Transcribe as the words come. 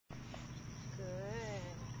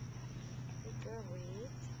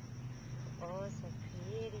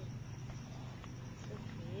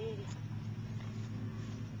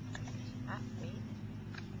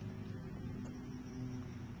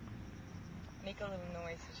Make a little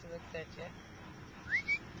noise so she looks at you.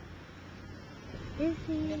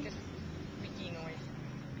 Izzy. Make a squeaky noise.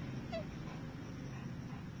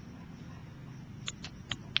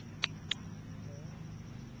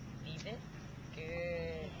 Leave it.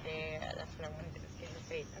 Good. There. That's what I wanted to get in her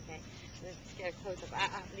face. Okay. Let's get a close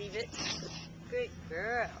up. Leave it. Good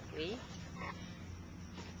girl. Leave.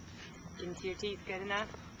 Into your teeth. Good enough.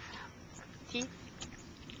 Teeth.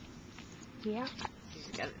 Yeah.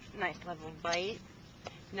 She's got a nice level bite.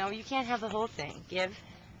 No, you can't have the whole thing. Give.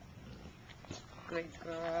 Good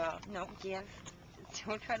girl. No, give.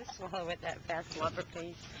 Don't try to swallow with that fast blubber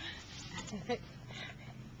face.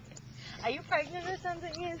 Are you pregnant or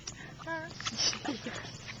something, Izz? Huh?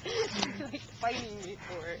 You're like fighting me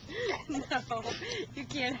for it. No, you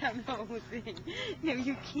can't have the whole thing. No,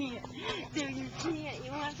 you can't. No, you can't.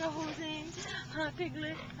 You want the whole thing? Huh,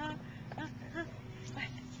 Piglet? Huh?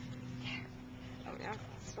 Oh, no.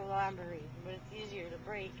 Slobbery. But it's easier to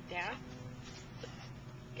break. Down.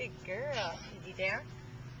 Good girl. Easy down.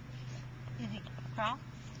 Easy. Crawl.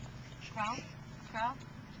 Crawl. Crawl.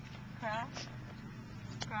 Crawl.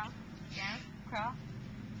 Crawl. Down. Crawl.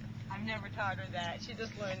 I've never taught her that. She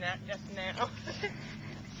just learned that just now.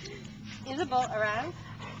 Izz-A-Bull, around.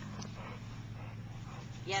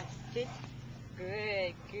 Yes. Sit.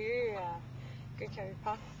 Good girl. Good job,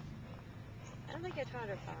 paw. I don't think I taught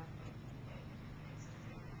her paw.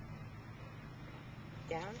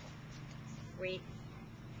 Down. Wait.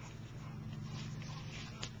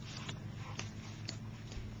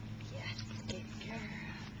 Yes. Good girl.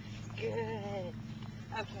 Good.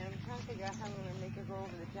 Okay, I'm trying to figure out how I'm going to make her go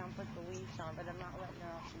over the jump with the leash on, but I'm not letting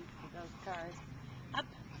her off those cars. Up.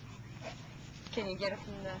 Can you get her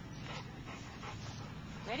from the...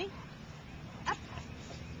 Ready? Up.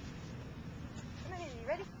 Come on, Izzy.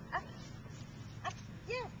 Ready? Up. Up.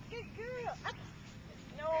 Yes. Good girl. Up.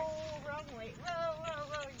 No, wrong way. Row, row,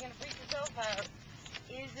 row. You're going to freak yourself out.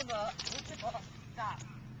 Izz-A-Bull. Izz-A-Bull. Stop.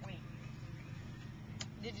 Wait.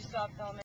 Did you stop filming?